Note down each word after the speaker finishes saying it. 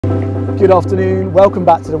Good afternoon, welcome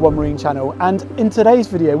back to the One Marine channel, and in today's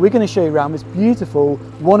video we're going to show you around this beautiful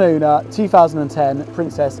one owner 2010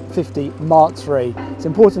 Princess 50 Mark III. It's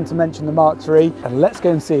important to mention the Mark III, and let's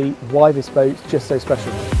go and see why this boat's just so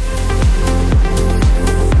special.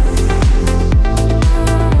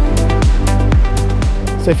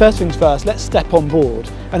 So first things first, let's step on board.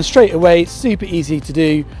 And straight away, it's super easy to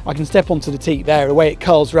do. I can step onto the teak there, the way it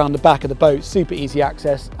curls around the back of the boat, super easy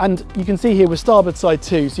access. And you can see here we're starboard side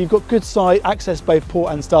too, so you've got good side access both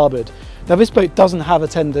port and starboard. Now this boat doesn't have a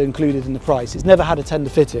tender included in the price. It's never had a tender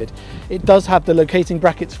fitted. It does have the locating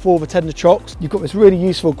brackets for the tender chocks. You've got this really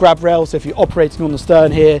useful grab rail, so if you're operating on the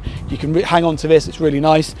stern here, you can hang on to this, it's really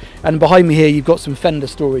nice. And behind me here, you've got some fender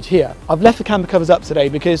storage here. I've left the camper covers up today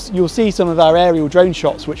because you'll see some of our aerial drone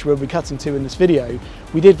shots, which we'll be cutting to in this video.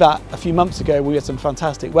 We did that a few months ago, we had some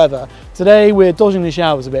fantastic weather. Today we're dodging the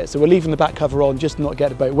showers a bit, so we're leaving the back cover on just to not get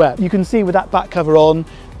the boat wet. You can see with that back cover on,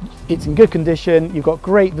 it's in good condition. You've got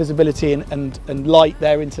great visibility and light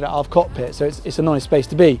there into the aft cockpit, so it's a nice space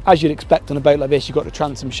to be. As you'd expect on a boat like this, you've got the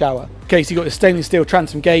transom shower. Okay, so you've got the stainless steel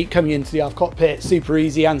transom gate coming into the aft cockpit, super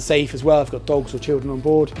easy and safe as well if you've got dogs or children on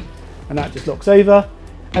board, and that just locks over.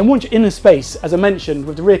 And once you're in the space, as I mentioned,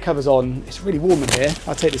 with the rear covers on, it's really warm in here.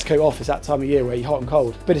 I'll take this coat off, it's that time of year where you're hot and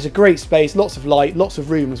cold. But it's a great space, lots of light, lots of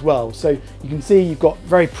room as well. So you can see you've got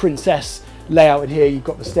very princess layout in here. You've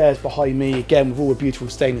got the stairs behind me, again with all the beautiful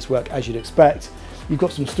stainless work as you'd expect. You've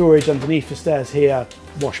got some storage underneath the stairs here,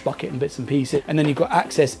 wash bucket and bits and pieces. And then you've got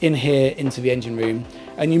access in here into the engine room.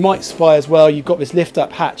 And you might spy as well, you've got this lift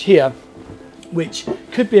up hatch here, which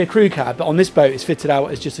could be a crew cab, but on this boat it's fitted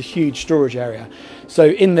out as just a huge storage area. So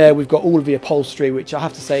in there we've got all of the upholstery, which I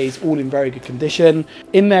have to say is all in very good condition.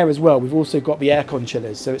 In there as well, we've also got the aircon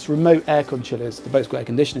chillers, so it's remote aircon chillers. The boat's got air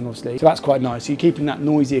conditioning obviously, so that's quite nice. So you're keeping that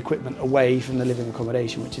noisy equipment away from the living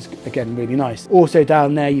accommodation, which is again really nice. Also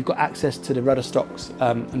down there you've got access to the rudder stocks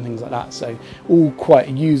and things like that, so all quite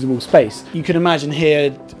a usable space. You can imagine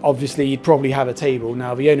here, obviously you'd probably have a table.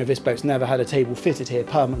 Now the owner of this boat's never had a table fitted here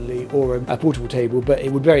permanently or a portable table, but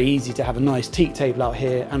it would be very easy to have a nice teak table out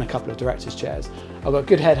here and a couple of director's chairs. I've got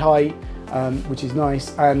good head height, which is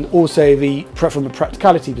nice, and also from a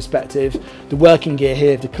practicality perspective, the working gear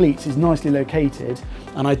here, the cleats, is nicely located,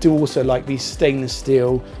 and I do also like these stainless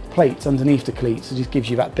steel plates underneath the cleats. It just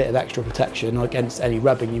gives you that bit of extra protection against any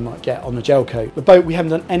rubbing you might get on the gel coat. The boat, we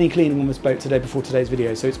haven't done any cleaning on this boat today before today's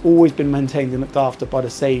video, so it's always been maintained and looked after by the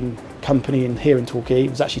same company here in Torquay.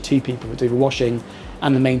 It was actually two people that do the washing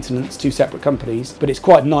and the maintenance, two separate companies, but it's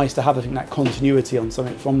quite nice to have, I think, that continuity on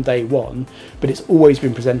something from day one. But it's always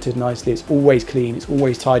been presented nicely, it's always clean, it's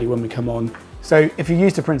always tidy when we come on. So if you're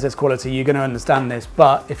used to Princess quality, you're going to understand this,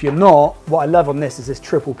 but if you're not, what I love on this is this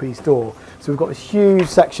triple piece door. So we've got these huge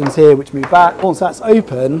sections here which move back. Once that's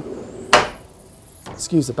open,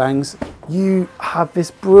 excuse the bangs, you have this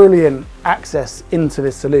brilliant access into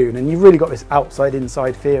this saloon, and you've really got this outside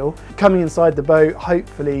inside feel. Coming inside the boat,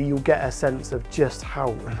 hopefully you'll get a sense of just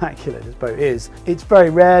how immaculate this boat is. It's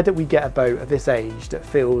very rare that we get a boat at this age that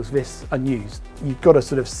feels this unused. You've got to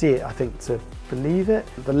sort of see it, I think, to believe it.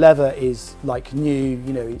 The leather is like new,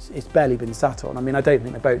 you know, it's barely been sat on. I mean, I don't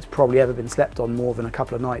think the boat's probably ever been slept on more than a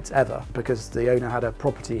couple of nights ever, because the owner had a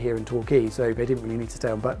property here in Torquay, so they didn't really need to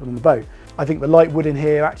stay on the boat. I think the light wood in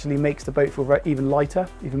here actually makes the boat feel even lighter,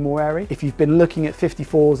 even more airy. If you've been looking at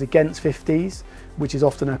 54s against 50s, which is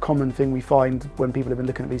often a common thing we find when people have been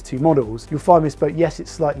looking at these two models, you'll find this boat, yes,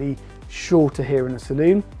 it's slightly shorter here in the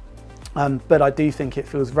saloon, but I do think it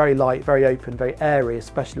feels very light, very open, very airy,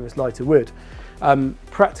 especially with lighter wood.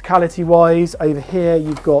 Practicality wise, over here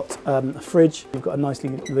you've got a fridge. You've got a nicely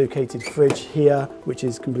located fridge here, which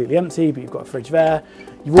is completely empty, but you've got a fridge there.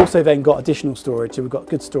 You've also then got additional storage, so we've got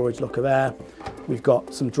good storage locker there. We've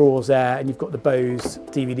got some drawers there, and you've got the Bose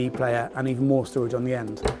DVD player and even more storage on the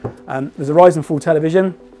end. There's a rise and fall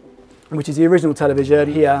television, which is the original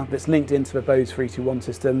television here that's linked into the Bose 321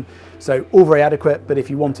 system. So all very adequate, but if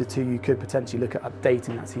you wanted to, you could potentially look at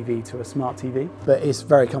updating that TV to a smart TV. But it's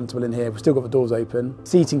very comfortable in here. We've still got the doors open.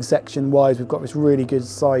 Seating section wise, we've got this really good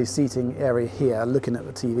size seating area here. Looking at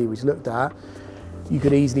the TV we just looked at, you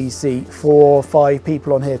could easily seat 4 or 5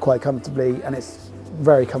 people on here quite comfortably, and it's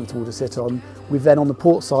very comfortable to sit on. We've then on the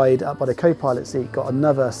port side, up by the co-pilot seat, got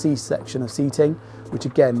another C section of seating, which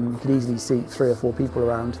again, you could easily seat 3 or 4 people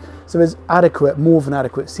around. So there's adequate, more than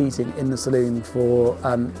adequate seating in the saloon for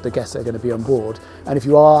the guests that are going to be on board. And if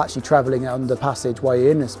you are actually travelling on the passage while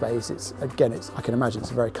you're in this space, I can imagine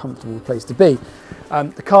it's a very comfortable place to be.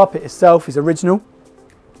 The carpet itself is original.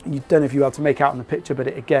 You don't know if you're able to make out in the picture, but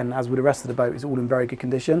it, again, as with the rest of the boat, is all in very good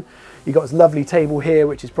condition. You've got this lovely table here,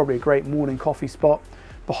 which is probably a great morning coffee spot.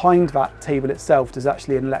 Behind that table itself, there's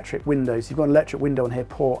actually an electric window. So you've got an electric window on here,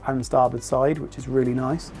 port and starboard side, which is really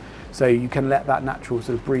nice. So you can let that natural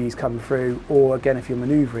sort of breeze come through, or again, if you're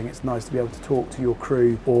manoeuvring, it's nice to be able to talk to your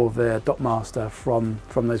crew or the dockmaster from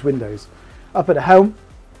those windows. Up at the helm,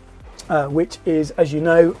 which is, as you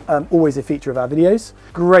know, always a feature of our videos.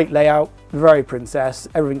 Great layout, very Princess,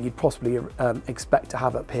 everything you'd possibly expect to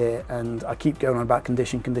have up here. And I keep going on about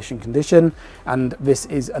condition, and this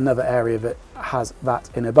is another area that has that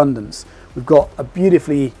in abundance. We've got a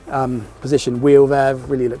beautifully positioned wheel there,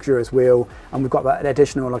 really luxurious wheel, and we've got that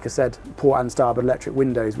additional, like I said, port and starboard electric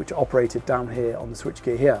windows, which are operated down here on the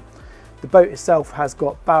switchgear here. The boat itself has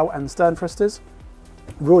got bow and stern thrusters.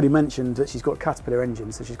 We've already mentioned that she's got Caterpillar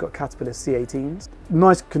engines, so she's got Caterpillar C18s.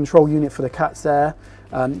 Nice control unit for the cats there.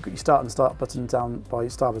 You've got your start and start button down by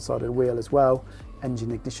your starboard side of the wheel as well.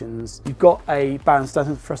 Engine ignitions. You've got a bow and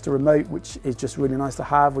stern thruster remote, which is just really nice to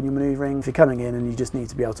have when you're manoeuvring. If you're coming in and you just need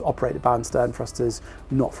to be able to operate the bow and stern thrusters,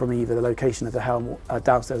 not from either the location of the helm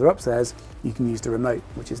downstairs or upstairs, you can use the remote,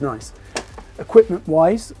 which is nice. Equipment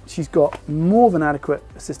wise, she's got more than adequate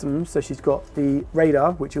systems. So she's got the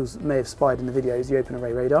radar, which you may have spied in the videos, the open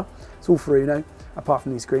array radar. It's all for Uno, apart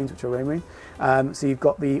from these screens, which are roaming. So you've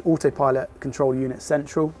got the autopilot control unit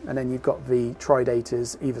central, and then you've got the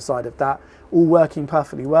tridators either side of that, all working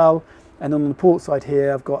perfectly well. And on the port side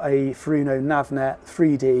here, I've got a Furuno NavNet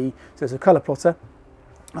 3D, so it's a colour plotter,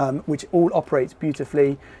 which all operates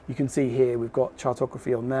beautifully. You can see here we've got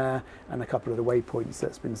chartography on there and a couple of the waypoints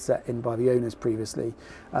that's been set in by the owners previously.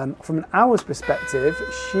 From an hours perspective,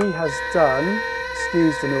 she has done,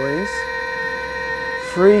 excuse the noise,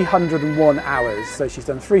 301 hours. So she's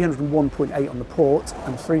done 301.8 on the port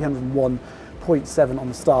and 301.7 on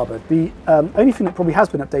the starboard. The only thing that probably has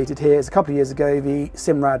been updated here is a couple of years ago, the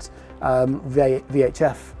Simrad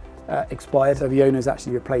VHF expired, so the owners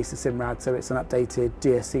actually replaced the Simrad, so it's an updated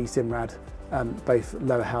DSC Simrad, both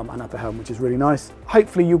lower helm and upper helm, which is really nice.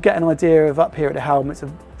 Hopefully you'll get an idea of up here at the helm. It's a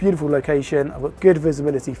beautiful location. I've got good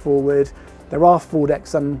visibility forward. There are 4-deck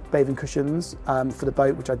sunbathing cushions for the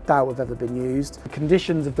boat, which I doubt have ever been used. The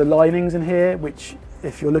conditions of the linings in here, which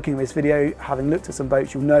if you're looking at this video, having looked at some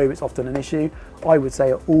boats, you'll know it's often an issue. I would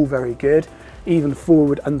say are all very good, even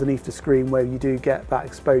forward underneath the screen where you do get that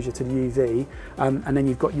exposure to the UV. And then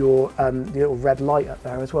you've got your the little red light up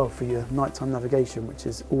there as well for your nighttime navigation, which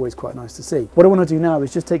is always quite nice to see. What I want to do now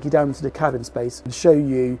is just take you down into the cabin space and show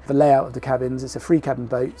you the layout of the cabins. It's a 3-cabin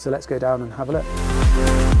boat, so let's go down and have a look.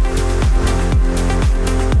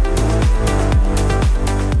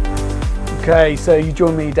 Okay, so you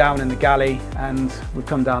join me down in the galley and we've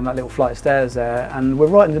come down that little flight of stairs there, and we're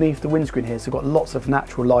right underneath the windscreen here, so we've got lots of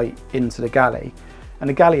natural light into the galley. And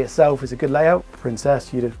the galley itself is a good layout.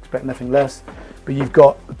 Princess, you'd expect nothing less, but you've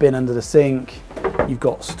got a bin under the sink, you've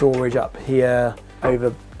got storage up here,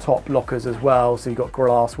 over top lockers as well, so you've got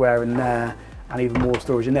glassware in there and even more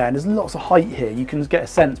storage in there. And there's lots of height here. You can get a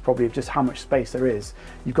sense probably of just how much space there is.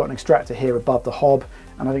 You've got an extractor here above the hob,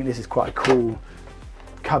 and I think this is quite a cool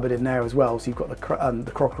cupboard in there as well, so you've got the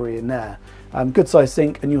crockery in there. Good sized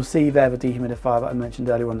sink, and you'll see there the dehumidifier that I mentioned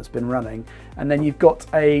earlier on that's been running. And then you've got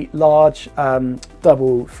a large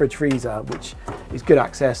double fridge freezer, which is good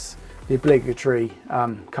access. The obligatory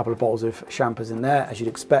couple of bottles of champers in there, as you'd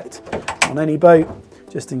expect on any boat,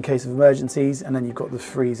 just in case of emergencies. And then you've got the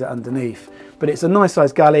freezer underneath. But it's a nice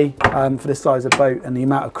sized galley for this size of boat and the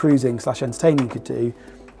amount of cruising / entertaining you could do.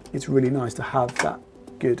 It's really nice to have that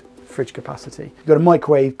good fridge capacity. You've got a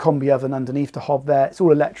microwave combi oven underneath the hob there. It's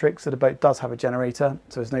all electric, so the boat does have a generator,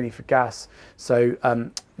 so there's no need for gas. So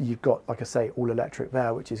you've got, like I say, all electric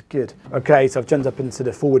there, which is good. Okay, so I've jumped up into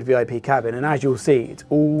the forward VIP cabin, and as you'll see, it's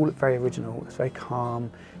all very original. It's very calm,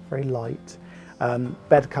 very light.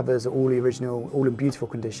 Bed covers are all the original, all in beautiful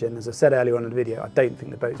condition. As I said earlier on in the video, I don't think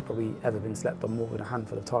the boat's probably ever been slept on more than a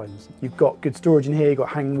handful of times. You've got good storage in here, you've got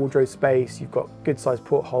hanging wardrobe space, you've got good sized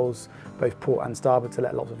portholes, both port and starboard, to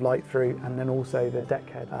let lots of light through, and then also the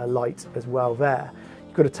deckhead light as well there.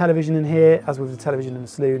 You've got a television in here, as with the television in the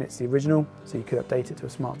Saloon, it's the original, so you could update it to a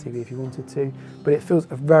smart TV if you wanted to, but it feels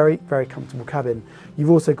a very, very comfortable cabin. You've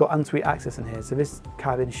also got ensuite access in here, so this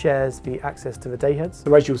cabin shares the access to the dayheads.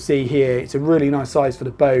 So as you'll see here, it's a really nice size for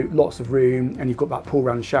the boat, lots of room, and you've got that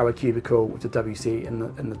pull-round shower cubicle with the WC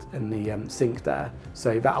in the sink there.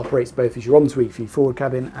 So that operates both as your ensuite for your forward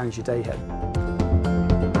cabin and your dayhead.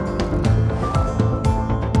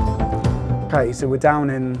 Okay, so we're down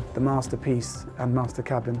in the masterpiece and master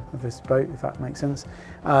cabin of this boat, if that makes sense.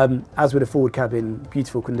 As with the forward cabin,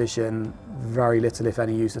 beautiful condition, very little if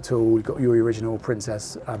any use at all. You've got your original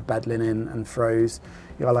Princess bed linen and throws.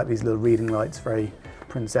 I like these little reading lights, very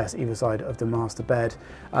Princess either side of the master bed.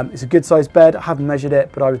 It's a good sized bed. I haven't measured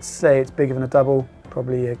it, but I would say it's bigger than a double,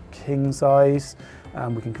 probably a king size.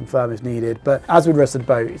 We can confirm if needed, but as with the rest of the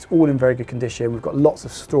boat, it's all in very good condition. We've got lots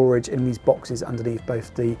of storage in these boxes underneath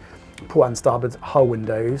both the port and starboard hull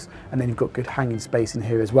windows, and then you've got good hanging space in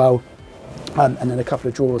here as well. And then a couple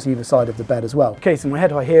of drawers either side of the bed as well. Okay, so my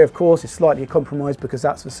head height here, of course, is slightly compromised because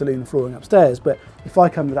that's the saloon flooring upstairs, but if I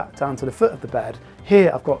come with that down to the foot of the bed, here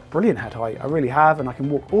I've got brilliant head height, I really have, and I can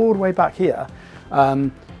walk all the way back here.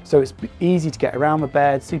 So it's easy to get around the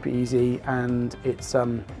bed, super easy, and it's a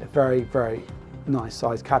very, very nice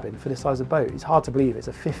sized cabin for this size of boat. It's hard to believe it's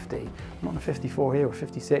a 50, not a 54 here or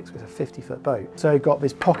 56, it's a 50-foot boat. So you've got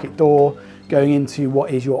this pocket door going into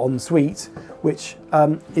what is your ensuite, which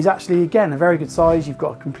is actually, again, a very good size. You've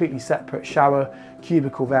got a completely separate shower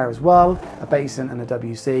cubicle there as well, a basin and a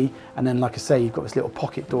WC, and then, like I say, you've got this little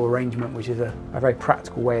pocket door arrangement, which is a very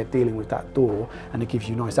practical way of dealing with that door, and it gives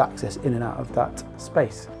you nice access in and out of that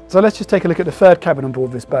space. So let's just take a look at the third cabin on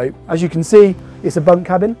board this boat. As you can see, it's a bunk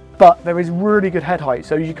cabin, but there is really good head height.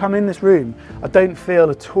 So as you come in this room, I don't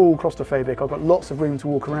feel at all claustrophobic. I've got lots of room to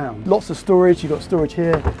walk around. Lots of storage. You've got storage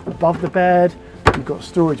here above the bed. You've got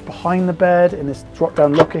storage behind the bed in this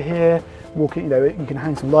drop-down locker here. Walking, you can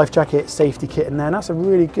hang some life jacket, safety kit in there, and that's a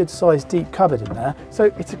really good sized deep cupboard in there. So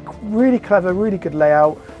it's a really clever, really good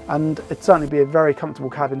layout, and it'd certainly be a very comfortable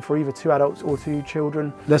cabin for either 2 adults or 2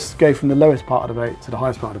 children. Let's go from the lowest part of the boat to the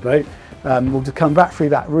highest part of the boat. We'll just come back through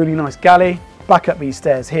that really nice galley, back up these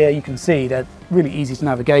stairs here. You can see they're really easy to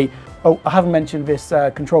navigate. Oh, I haven't mentioned this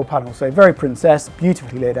control panel, so very Princess,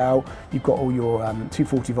 beautifully laid out. You've got all your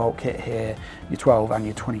 240 volt kit here, your 12 and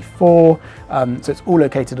your 24. So it's all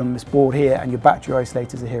located on this board here, and your battery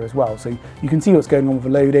isolators are here as well. So you can see what's going on with the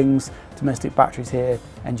loadings, domestic batteries here,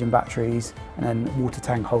 engine batteries, and then water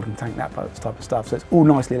tank, holding tank, that type of stuff. So it's all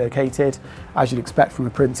nicely located, as you'd expect from a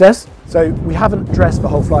Princess. So we haven't dressed the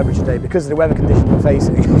whole Flybridge today because of the weather conditions we're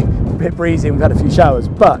facing. A bit breezy and we've had a few showers,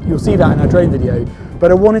 but you'll see that in our drone video. But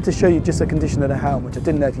I wanted to show you just the condition of the helm, which I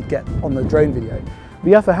didn't know if you'd get on the drone video.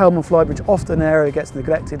 The upper helm on Flybridge, often an area gets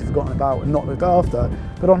neglected, forgotten about, and not looked after.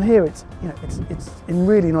 But on here, it's in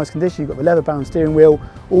really nice condition. You've got the leather-bound steering wheel.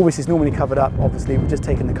 All this is normally covered up. Obviously, we've just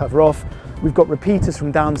taken the cover off. We've got repeaters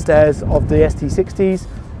from downstairs of the ST60s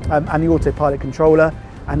and the autopilot controller,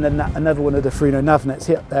 and then another one of the Fruno nav nets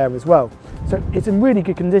here there as well. So it's in really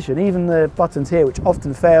good condition. Even the buttons here, which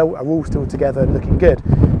often fail, are all still together and looking good.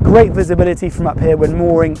 Great visibility from up here when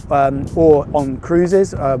mooring or on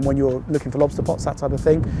cruises, when you're looking for lobster pots, that type of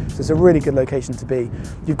thing. So it's a really good location to be.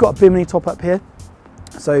 You've got a bimini top up here.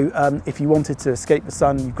 So if you wanted to escape the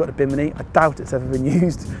sun, you've got a bimini. I doubt it's ever been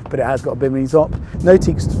used, but it has got a bimini top. No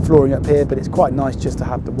teak flooring up here, but it's quite nice just to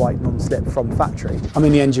have the white non-slip from factory. I'm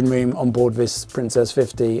in the engine room on board this Princess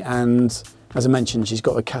 50, and as I mentioned, she's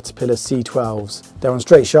got a Caterpillar C12s. They're on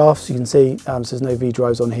straight shafts, you can see, so there's no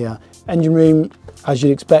V-drives on here. Engine room, as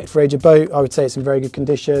you'd expect for age of boat, I would say it's in very good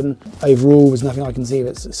condition. Overall, there's nothing I can see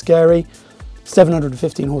that's scary.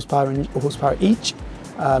 715 horsepower each.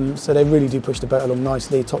 So they really do push the boat along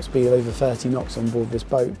nicely. Top speed of over 30 knots on board this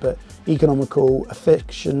boat, but economical,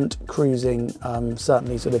 efficient cruising,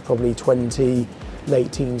 certainly sort of probably 20,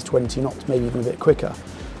 late teens, 20 knots, maybe even a bit quicker.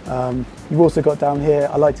 You've also got down here,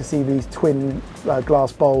 I like to see these twin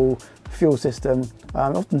glass bowl fuel system. I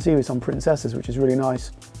often see this on Princesses, which is really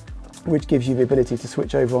nice, which gives you the ability to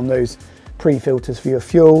switch over on those pre-filters for your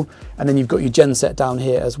fuel, and then you've got your genset down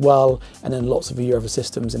here as well, and then lots of your other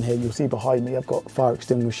systems in here. You'll see behind me I've got fire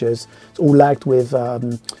extinguishers. It's all lagged with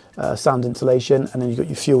sound insulation, and then you've got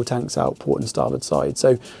your fuel tanks out port and starboard side.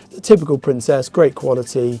 So the typical Princess, great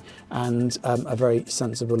quality, and a very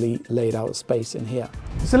sensibly laid out space in here.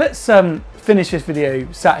 So let's finish this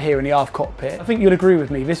video sat here in the aft cockpit. I think you'll agree with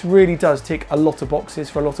me, this really does tick a lot of boxes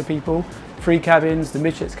for a lot of people. 3 cabins, the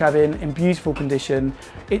midship's cabin in beautiful condition.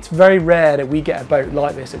 It's very rare that we get a boat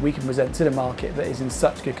like this that we can present to the market that is in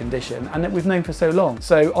such good condition and that we've known for so long.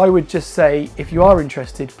 So I would just say, if you are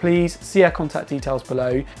interested, please see our contact details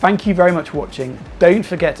below. Thank you very much for watching. Don't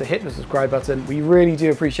forget to hit the subscribe button. We really do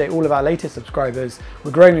appreciate all of our latest subscribers. We're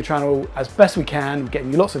growing the channel as best we can,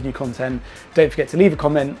 getting you lots of new content. Don't forget to leave a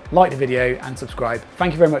comment, like the video and subscribe.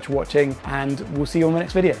 Thank you very much for watching, and we'll see you on the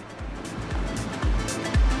next video.